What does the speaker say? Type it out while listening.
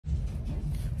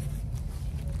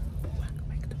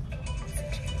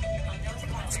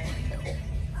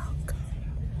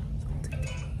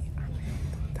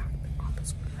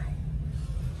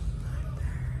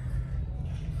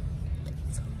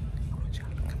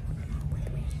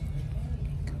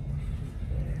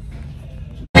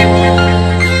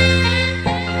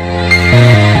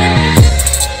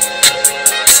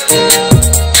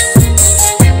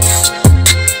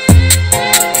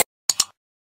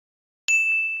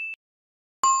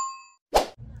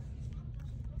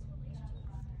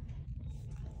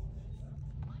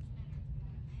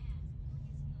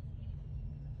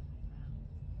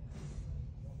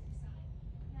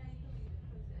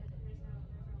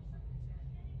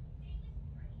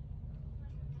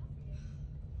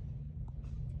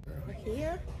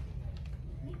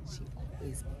She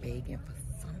always begging for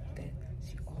something.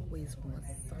 She always wants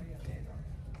something.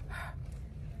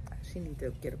 She need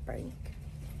to get a bank,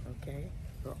 okay?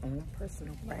 Her own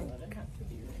personal bank.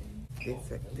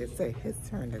 They say his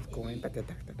turn is going, but the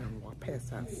doctor done walk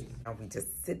past us. And we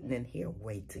just sitting in here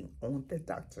waiting on the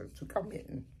doctor to come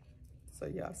in. So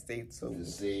y'all stay tuned.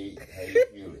 Just say how you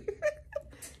feel it.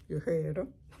 You heard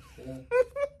him? Yeah.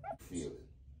 Feel it.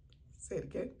 Say it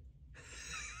again.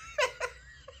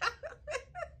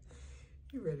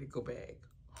 You ready to go back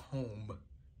home?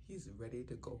 He's ready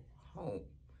to go home.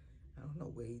 I don't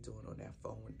know what he's doing on that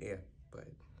phone there, but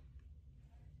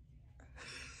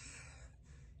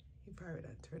he probably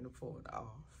done turned the phone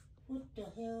off. What the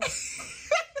hell?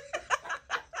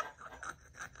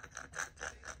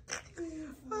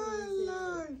 Oh,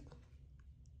 Lord.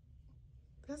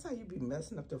 That's how you be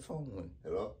messing up the phone.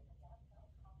 Hello?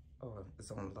 Oh,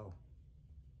 it's on low.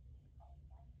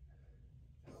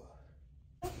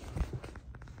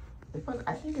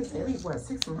 I think it's every, what,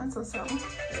 6 months or something?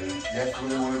 That's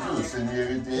what I want to do. Send me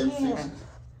every damn 6 months.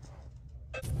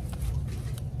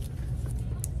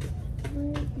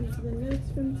 Into the next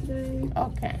room today.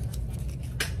 Okay.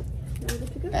 Now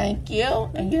good to go. Thank you.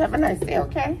 And you have a nice day,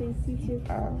 okay? Thanks, you too.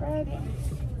 Alrighty.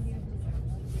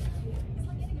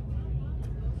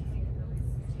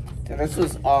 So this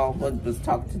was all what was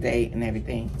talked today and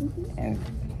everything. And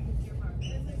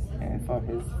for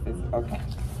his, okay.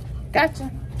 Gotcha.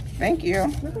 Thank you.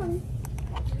 No problem.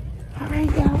 All right,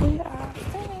 y'all, we are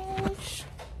finished.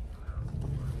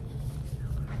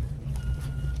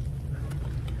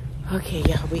 Okay,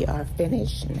 y'all, we are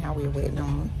finished. Now we're waiting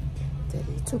on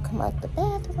Daddy to come out the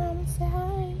bathroom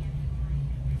side.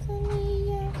 So,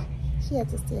 she had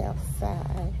to stay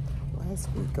outside whilst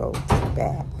we go to the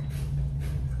bath.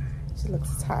 She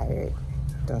looks tired,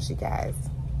 don't she, guys?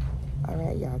 All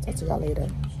right, y'all, talk to y'all later.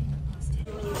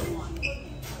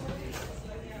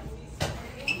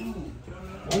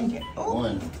 Oh.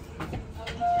 One.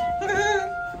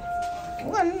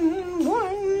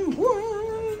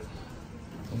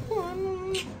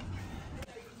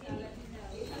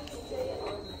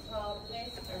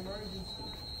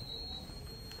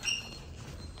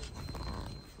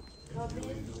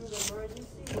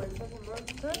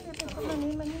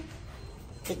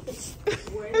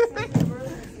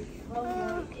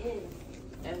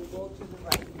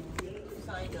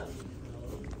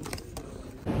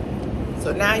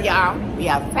 So now, y'all, we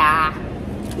outside.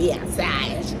 We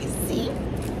outside, as you can see.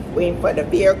 Waiting for the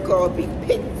vehicle to be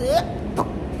picked up.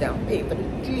 Don't pay for the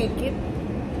ticket.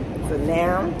 So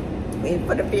now, waiting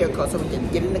for the vehicle so we can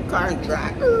get in the car and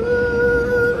drive.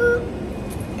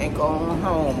 And go on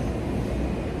home.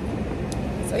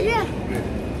 So yeah,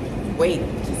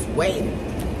 waiting, just waiting.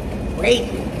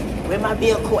 Waiting. Where my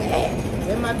vehicle at?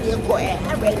 Where my vehicle at?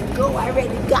 I ready to go, I ready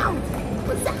to go.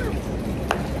 What's up?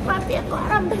 My vehicle,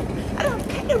 I don't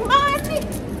pay the money.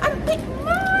 I don't pay the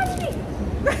money.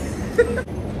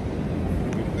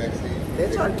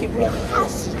 They're trying to keep me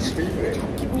hostage. They're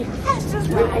trying to keep me hostage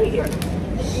right here.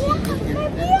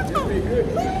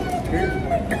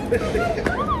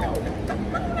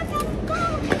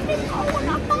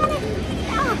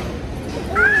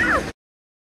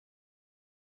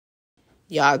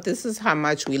 Y'all, this is how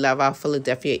much we love our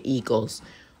Philadelphia Eagles.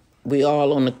 We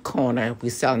all on the corner. We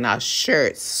selling our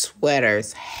shirts,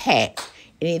 sweaters, hats.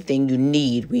 Anything you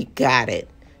need, we got it.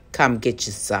 Come get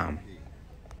you some.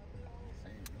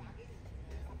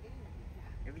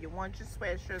 If you want your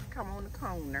sweatshirts, come on the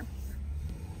corner.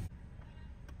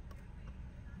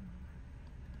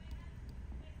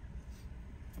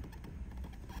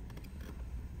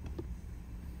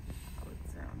 Oh,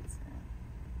 it's downtown.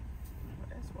 Oh,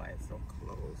 that's why it's so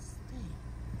close.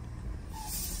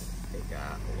 They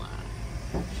got a lot.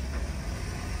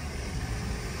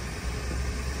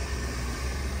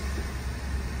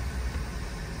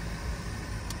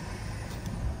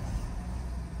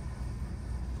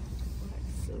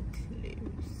 So close.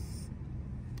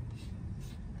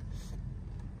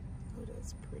 Oh,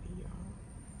 that's pretty, y'all.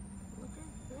 Look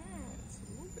at that.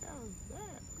 Look at that. Look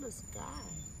at the sky.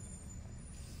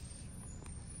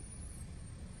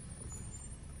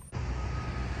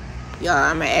 Y'all,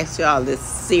 I'm gonna ask y'all this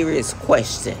serious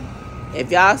question. If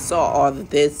y'all saw all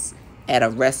of this at a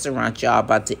restaurant y'all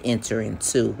about to enter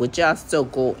into, would y'all still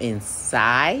go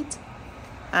inside?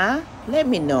 Huh? Let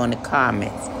me know in the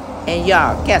comments. And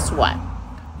y'all, guess what?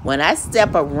 When I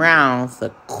step around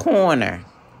the corner,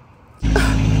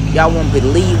 y'all won't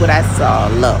believe what I saw.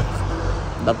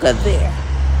 Look at there.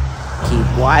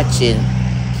 Keep watching.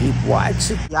 Keep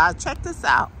watching. Y'all, check this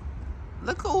out.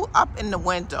 Look who up in the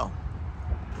window.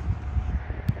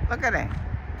 Look at that.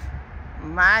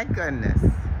 My goodness.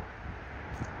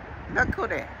 Look who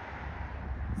there.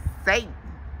 Satan.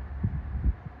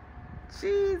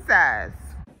 Jesus.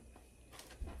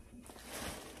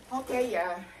 Okay,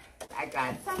 y'all. I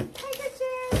got some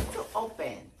packages to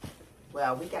open.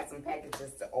 Well, we got some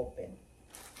packages to open.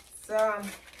 So,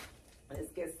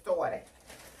 let's get started.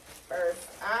 First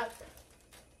up,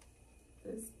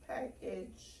 this package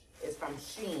is from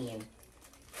Shein.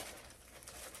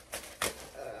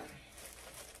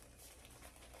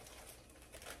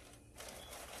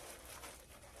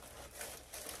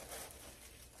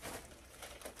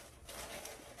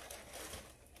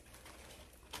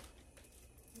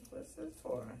 What's this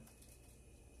for?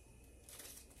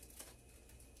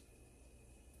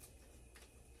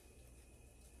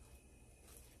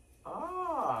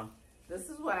 Oh, this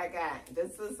is what I got.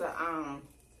 This is a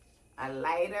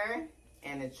lighter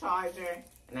and a charger,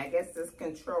 and I guess this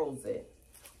controls it.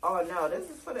 Oh no, this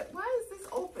is for the, why is this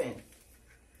open?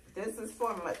 This is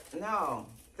for my, no,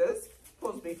 this is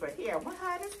supposed to be for here. Well,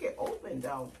 how did this get open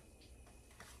though?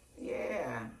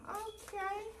 Yeah,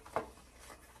 okay.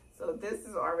 So this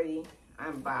is already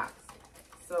unboxed.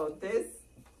 So this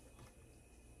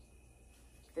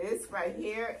right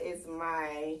here is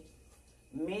my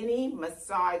mini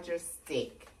massager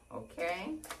stick,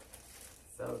 okay?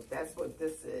 So that's what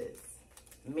this is.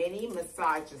 Mini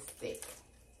massager stick.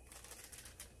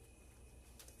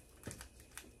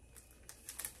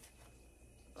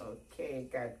 Okay,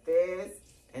 got this,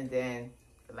 and then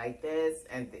like this,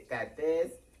 and got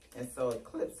this, and so it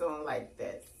clips on like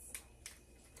this.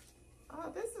 Oh,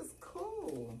 this is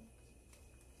cool.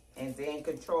 And then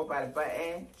controlled by the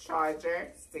button,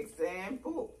 charger, sticks in,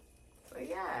 boop. So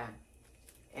yeah.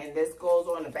 And this goes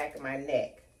on the back of my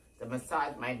neck to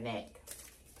massage my neck.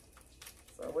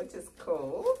 So which is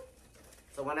cool.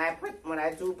 So when I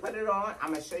do put it on,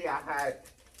 I'm gonna show y'all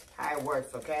how it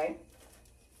works, okay?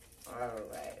 All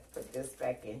right, put this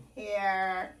back in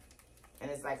here. And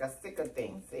it's like a sticker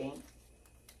thing, see?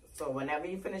 So whenever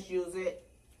you finish use it,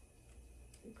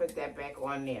 you put that back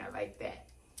on there like that.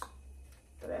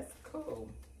 So that's cool.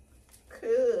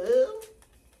 Cool.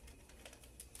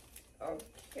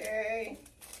 Okay.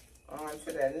 On to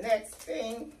the next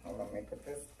thing. Hold on, let me put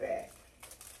this back.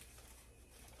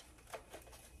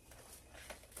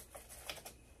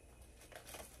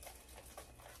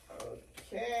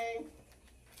 Okay.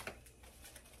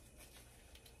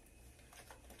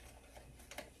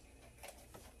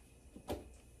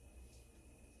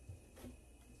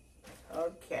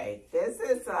 Okay, this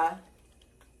is a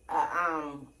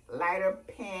lighter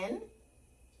pen.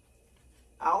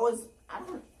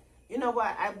 You know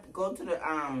what? I go to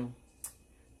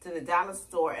the dollar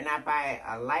store and I buy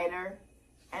a lighter,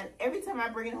 and every time I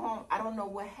bring it home, I don't know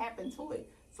what happened to it.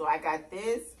 So I got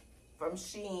this from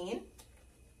Shein,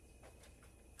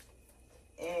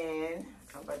 and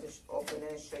I'm about to open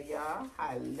it and show y'all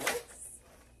how it looks.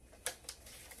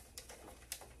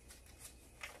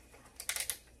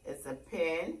 It's a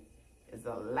pen. It's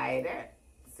a lighter.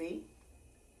 See?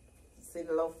 See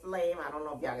the little flame? I don't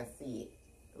know if y'all can see it.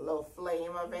 The little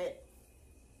flame of it.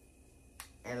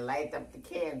 And light up the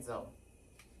candle.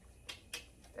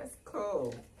 That's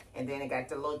cool. And then it got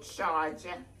the little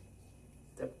charger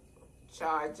to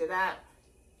charge it up.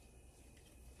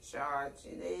 Charge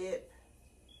it.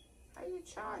 How you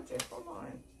charge it? Hold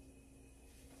on.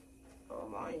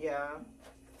 Hold on, y'all.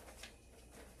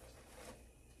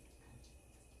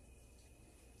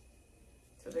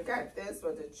 So they got this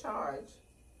for the charge.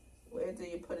 Where do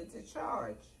you put it to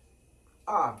charge?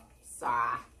 Oh,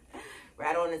 sorry.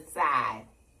 Right on the side.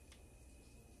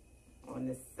 On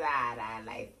the side, I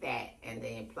like that. And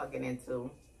then you plug it into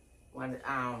one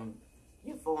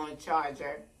your phone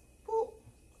charger. Boop.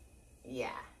 Yeah.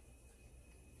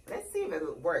 Let's see if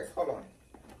it works. Hold on.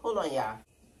 Hold on, y'all.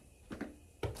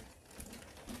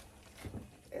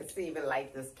 Let's see if it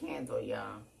lights this candle,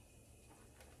 y'all.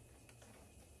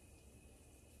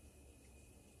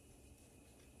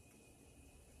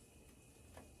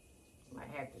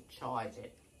 I have to charge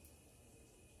it.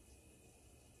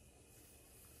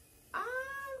 Look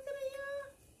at it,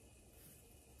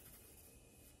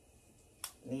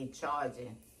 y'all. Need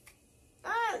charging.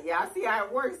 Y'all see how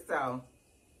it works, though.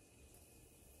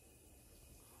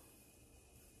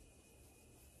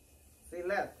 See,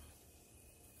 look.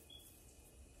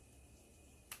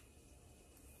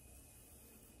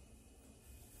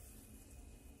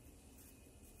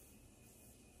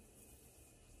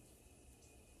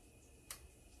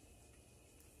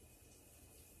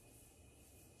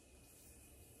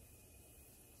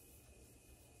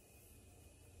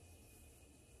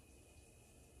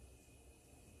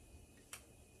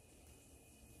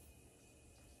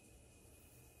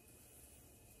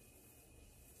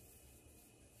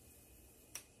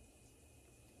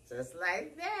 Just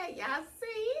like that. Y'all see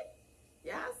it?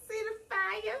 Y'all see the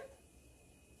fire?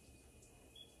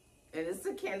 And this is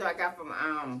a candle I got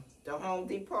from the Home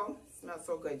Depot. Smells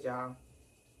so good, y'all.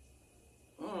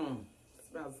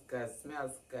 Smells good.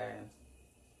 Smells good.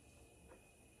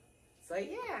 So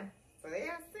yeah. So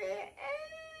y'all see it.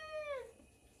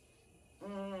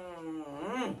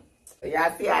 So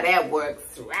y'all see how that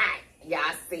works, right?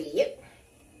 Y'all see it.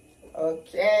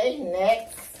 Okay,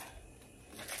 next.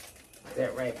 Put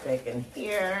that right back in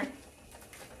here.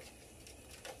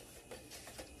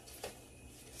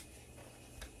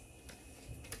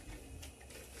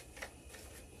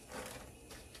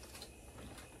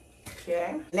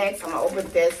 Okay. Next, I'm gonna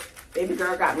open this. Baby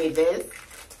girl got me this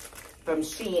from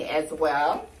Shein as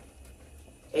well.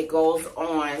 It goes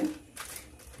on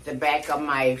the back of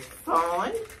my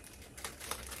phone.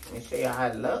 Let me show you how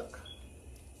it looks.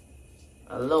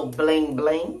 A little bling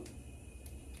bling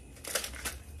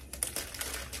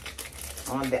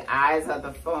on the eyes of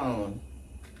the phone.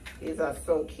 These are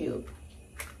so cute.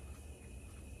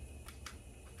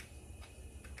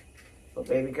 So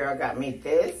baby girl got me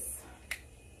this.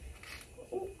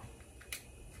 Ooh.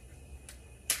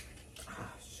 Oh,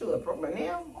 shoot, I broke my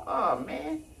nail. Oh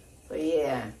man. So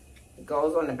yeah, it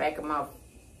goes on the back of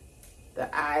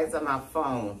the eyes of my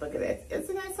phone. Look at that.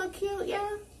 Isn't that so cute,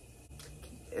 y'all?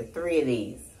 There's 3 of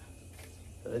these.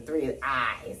 So the 3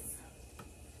 eyes.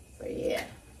 So yeah.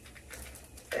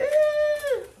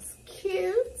 Ooh, it's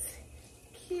cute.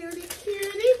 Cutie,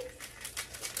 cutie.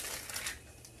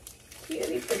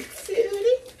 Cutie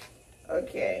patootie.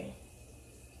 Okay.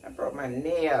 I broke my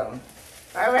nail.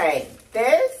 All right.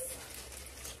 This.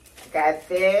 Got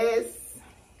this.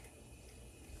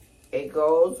 It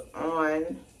goes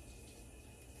on.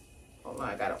 Hold on,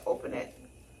 I gotta open it.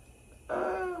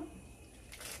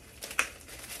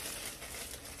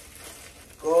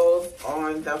 Goes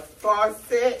on the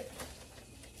faucet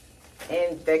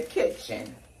in the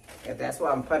kitchen. And that's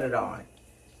what I'm putting it on.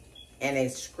 And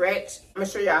it's stretched. I'm gonna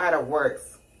show y'all how it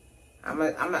works. I'm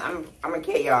gonna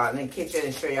get y'all in the kitchen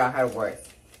and show y'all how it works.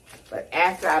 But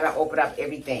after I done open up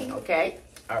everything, okay?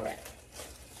 All right.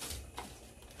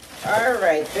 All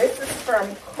right, this is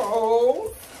from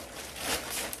Kohl.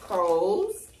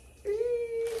 Kohl's.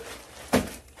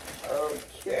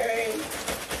 Okay.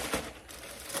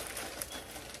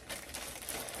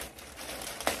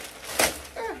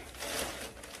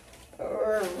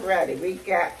 Alrighty, we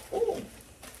got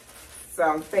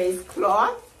some face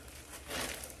cloth.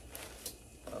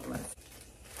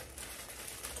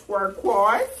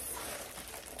 Turquoise.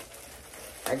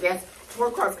 I guess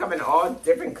turquoise come in all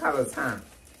different colors, huh?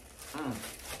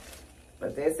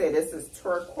 But they say this is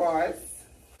turquoise.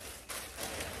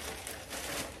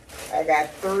 I got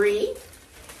 3.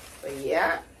 So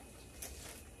yeah.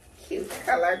 Cute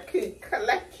color, cute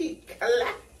color, cute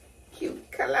color,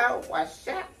 cute color. Wash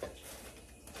up.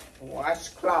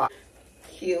 Washcloth.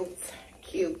 Cute,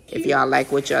 cute, cute. If y'all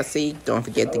like what y'all see, don't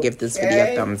forget to give this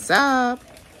video a thumbs up.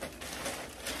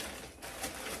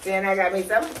 Then I got me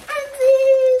some undies.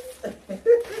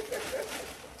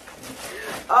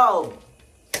 Oh,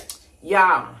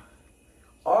 y'all.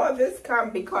 All this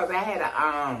come because I had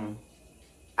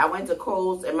I went to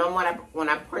Kohl's, and remember when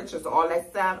I purchased all that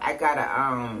stuff, I got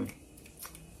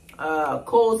a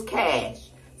Kohl's Cash.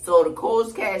 So the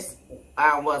Kohl's Cash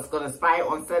was gonna expire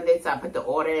on Sunday, so I put the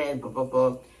order in, blah, blah,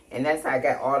 blah, and that's how I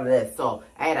got all of this. So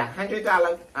I had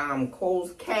 $100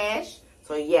 Kohl's Cash.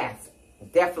 So yes,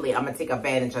 definitely I'm gonna take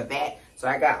advantage of that. So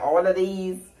I got all of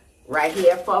these right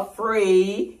here for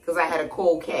free because I had a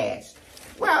Kohl Cash.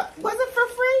 Well, was it for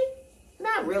free?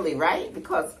 Not really, right?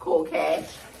 Because Kohl Cash.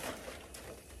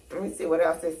 Let me see what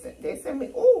else they sent. They sent me,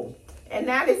 ooh. And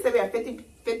now they sent me a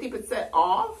 50%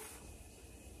 off.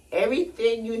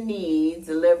 Everything you need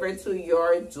delivered to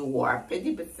your door.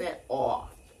 50%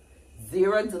 off.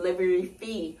 0 delivery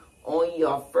fee on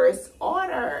your first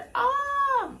order.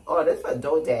 Oh, this for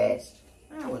DoorDash.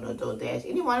 I don't want no DoorDash.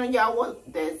 Anyone of y'all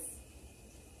want this?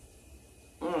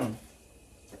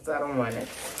 So I don't want it.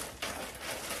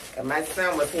 If my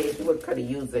son was here, he could have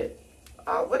used it.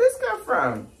 Oh, where this come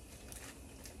from?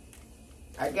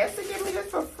 I guess they give me this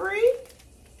for free.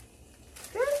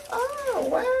 Oh,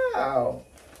 wow.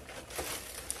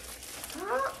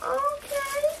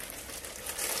 Okay.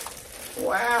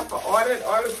 Wow, for ordering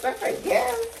all the stuff, I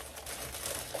guess.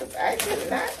 Because I did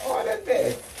not order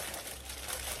this.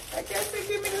 I guess they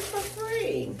give me this for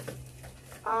free.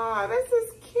 Oh, this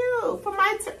is cute. For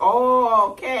my,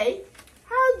 oh, okay.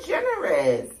 How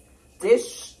generous.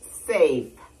 Dish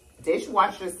safe.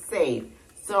 Dishwasher safe.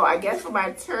 So I guess for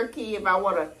my turkey, if I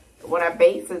want to, when I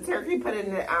bake the turkey, put it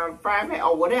in the frying pan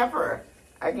or whatever,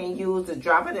 I can use to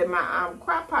drop it in my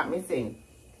crock pot. Let me see.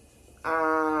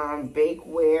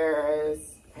 Bakewares,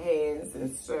 hands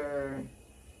and serve,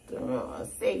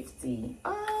 safety.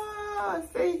 Oh,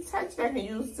 say touch. I can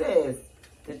use this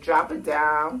to drop it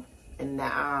down in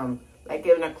the like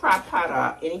in a crock pot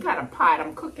or any kind of pot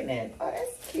I'm cooking in. Oh,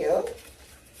 that's cute.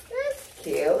 That's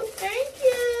cute. Thank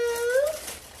you.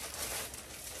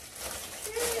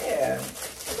 Yeah.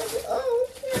 Oh,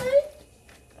 okay.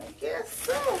 I guess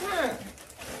so, huh?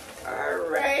 All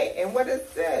right. And what is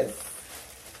this?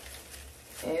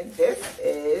 And this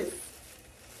is,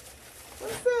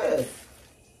 what's this?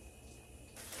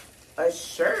 A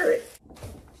shirt.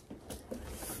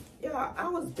 Y'all, I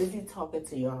was busy talking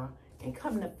to y'all and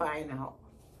coming to find out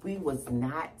we was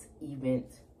not even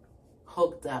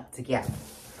hooked up together.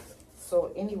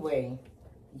 So anyway,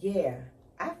 yeah,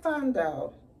 I found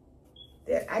out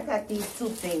that I got these two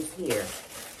things here.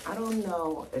 I don't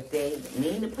know if they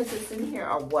mean to put this in here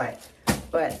or what,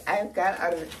 but I got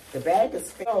out of the bag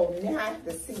is filled. So now I have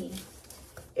to see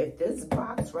if this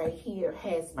box right here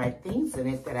has my things in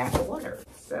it that I ordered.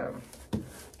 So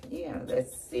yeah,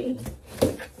 let's see.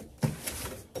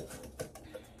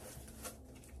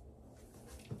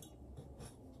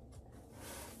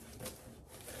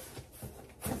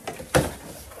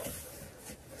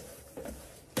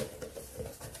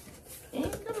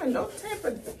 No type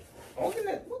of what kind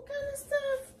of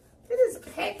stuff? It is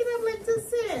packing up like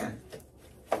this in.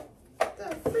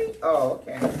 The freak. Oh,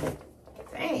 okay.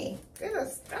 Dang. They done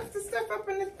stuffed the stuff up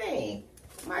in the thing.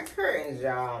 My curtains,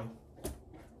 y'all.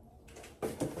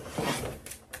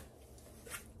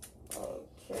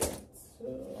 Okay.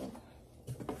 2,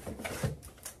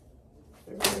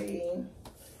 3,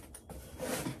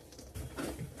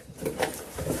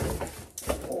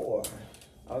 4.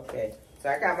 Okay. So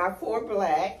I got my 4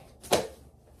 black.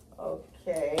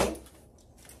 Okay.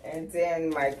 And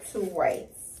then my 2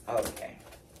 whites. Okay.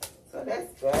 So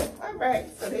that's good. All right.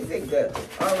 So they did good.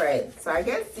 All right. So I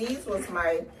guess these was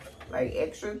my like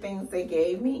extra things they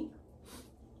gave me.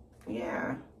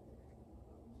 Yeah.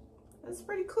 That's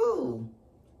pretty cool.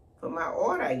 For my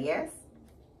order, I guess.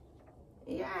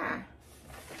 Yeah.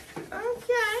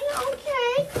 Okay.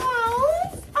 Okay,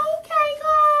 Kohl. Okay,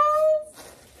 Kohl.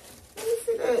 Let me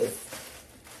see this.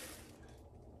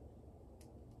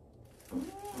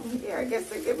 Yeah, I guess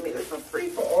they give me this for free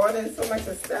for ordering so much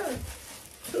of stuff.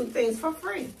 2 things for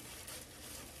free.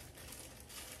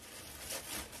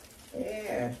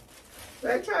 Yeah.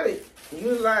 So I try to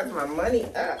utilize my money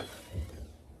up.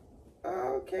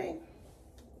 Okay.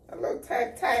 A little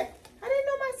tap tap. I didn't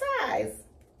know my size.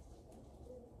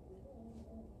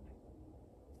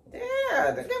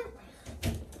 Yeah.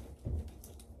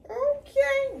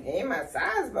 Okay. Ain't my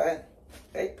size, but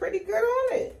they pretty good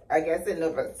on it. I guess they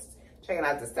know but checking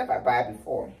out the stuff I buy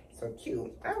before. So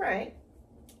cute. All right.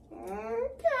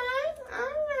 Okay.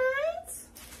 All right.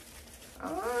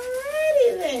 Alrighty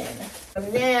then. So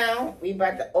now we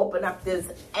about to open up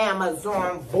this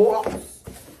Amazon box.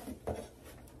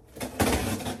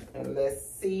 And let's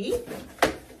see.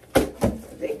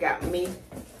 They got me.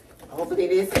 Hopefully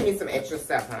they send me some extra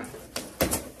stuff, huh?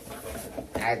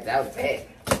 I doubt that.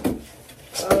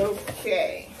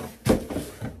 Okay.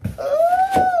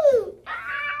 Ooh.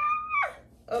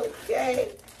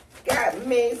 Okay, got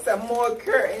me some more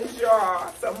curtains,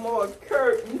 y'all. Some more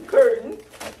curtain.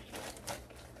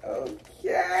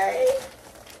 Okay,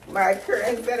 my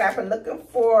curtains that I've been looking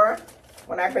for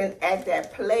when I've been at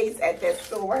that place, at that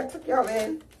store I took y'all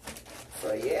in.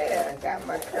 So yeah, I got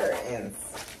my curtains.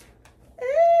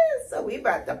 So we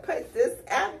about to put this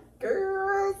out,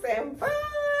 girls and boys.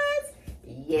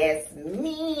 Yes,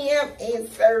 ma'am and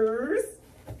sirs.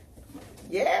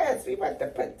 Yes, we about to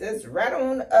put this right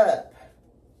on up.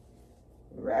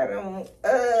 Right on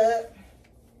up.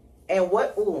 And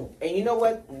what, and you know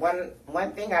what?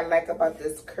 One thing I like about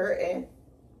this curtain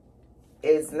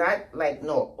is not like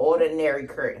no ordinary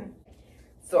curtain.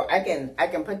 So I can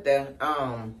put the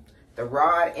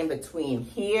rod in between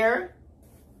here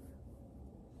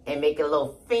and make it a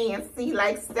little fancy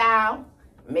like style.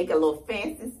 Make it a little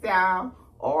fancy style.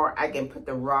 Or I can put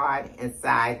the rod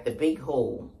inside the big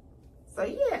hole. So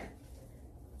yeah,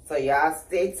 so y'all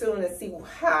stay tuned and see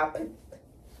how I put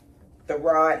the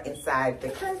rod inside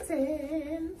the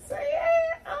curtain. So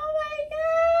yeah, oh my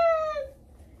God,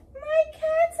 my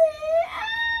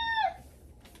curtain.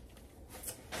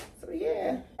 So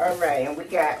yeah, all right, and we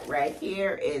got right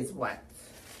here is what?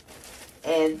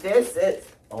 And this is,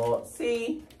 oh,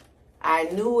 see, I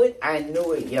knew it,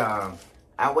 y'all.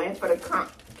 I went for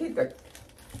get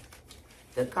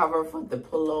the cover for the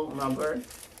pillow number.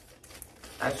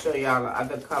 I show y'all the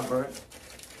other cover.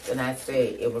 Then I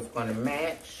say it was going to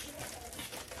match.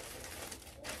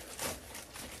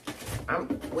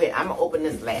 Wait, I'm gonna open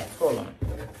this last. Hold on.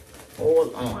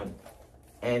 Hold on.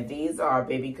 And these are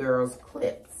baby girl's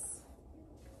clips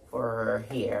for her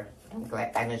hair. I'm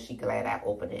glad, I know she glad I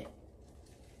opened it.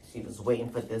 She was waiting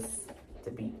for this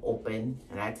to be open.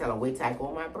 And I tell her, wait till I go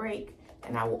on my break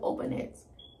and I will open it.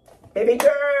 Baby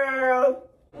girl!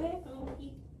 What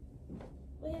happened?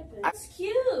 It's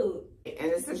cute.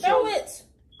 And this is Throw your it.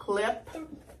 clip.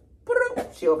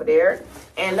 She over there.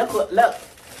 And look.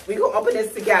 We gonna open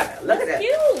this together. Look at this.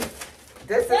 Cute.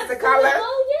 This is the color.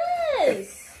 Oh,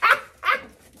 yes.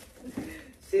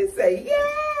 She said,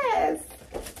 yes.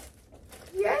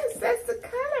 Yes, that's the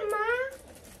color, Ma.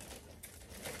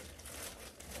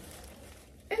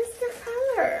 It's the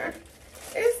color.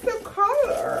 It's the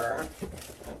color.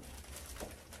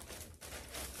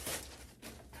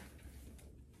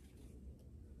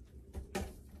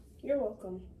 You're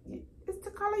welcome. It's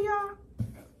the color, y'all.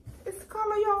 It's the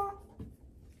color, y'all.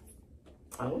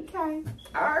 Okay.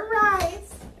 All right.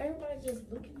 Everybody just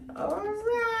looking at me. All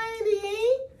righty.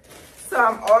 So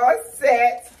I'm all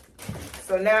set.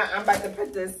 So now I'm about to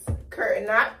put this curtain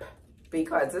up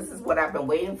because this is what I've been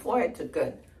waiting for to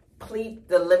complete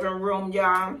the living room,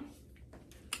 y'all.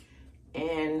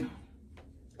 And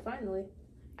Finally.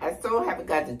 I still haven't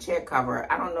got the chair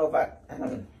cover. I don't know if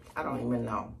I don't even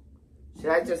know. Should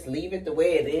I just leave it the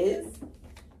way it is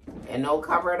and no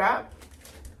cover it up?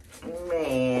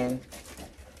 Man.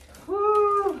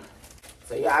 Whew.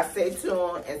 So y'all stay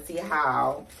tuned and see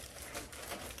how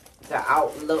the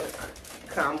outlook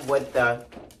come with the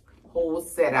whole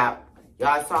setup.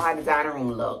 Y'all saw how the dining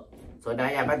room look. So now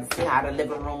y'all about to see how the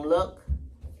living room look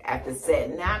after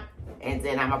setting up. And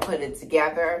then I'm gonna put it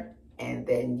together. And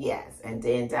then yes, and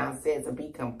then downstairs will be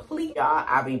complete. Y'all,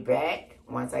 I'll be back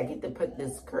once I get to put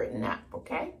this curtain up,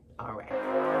 okay? All right.